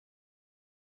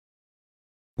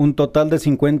Un total de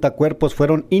 50 cuerpos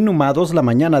fueron inhumados la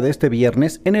mañana de este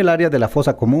viernes en el área de la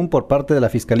Fosa Común por parte de la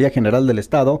Fiscalía General del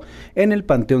Estado en el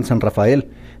Panteón San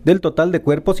Rafael. Del total de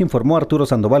cuerpos, informó Arturo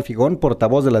Sandoval Figón,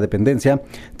 portavoz de la dependencia,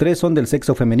 3 son del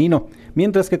sexo femenino,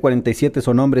 mientras que 47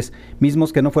 son hombres,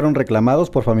 mismos que no fueron reclamados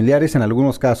por familiares en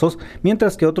algunos casos,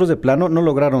 mientras que otros de plano no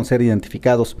lograron ser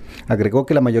identificados. Agregó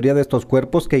que la mayoría de estos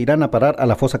cuerpos que irán a parar a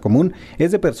la Fosa Común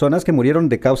es de personas que murieron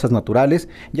de causas naturales,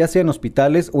 ya sea en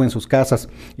hospitales o en sus casas.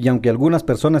 Y aunque algunas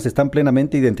personas están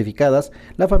plenamente identificadas,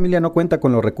 la familia no cuenta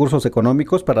con los recursos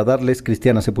económicos para darles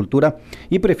cristiana sepultura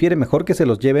y prefiere mejor que se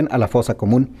los lleven a la fosa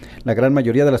común. La gran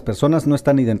mayoría de las personas no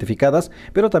están identificadas,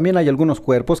 pero también hay algunos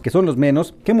cuerpos, que son los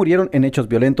menos, que murieron en hechos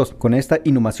violentos. Con esta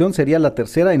inhumación sería la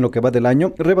tercera en lo que va del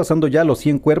año, rebasando ya los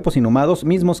 100 cuerpos inhumados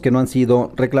mismos que no han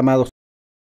sido reclamados.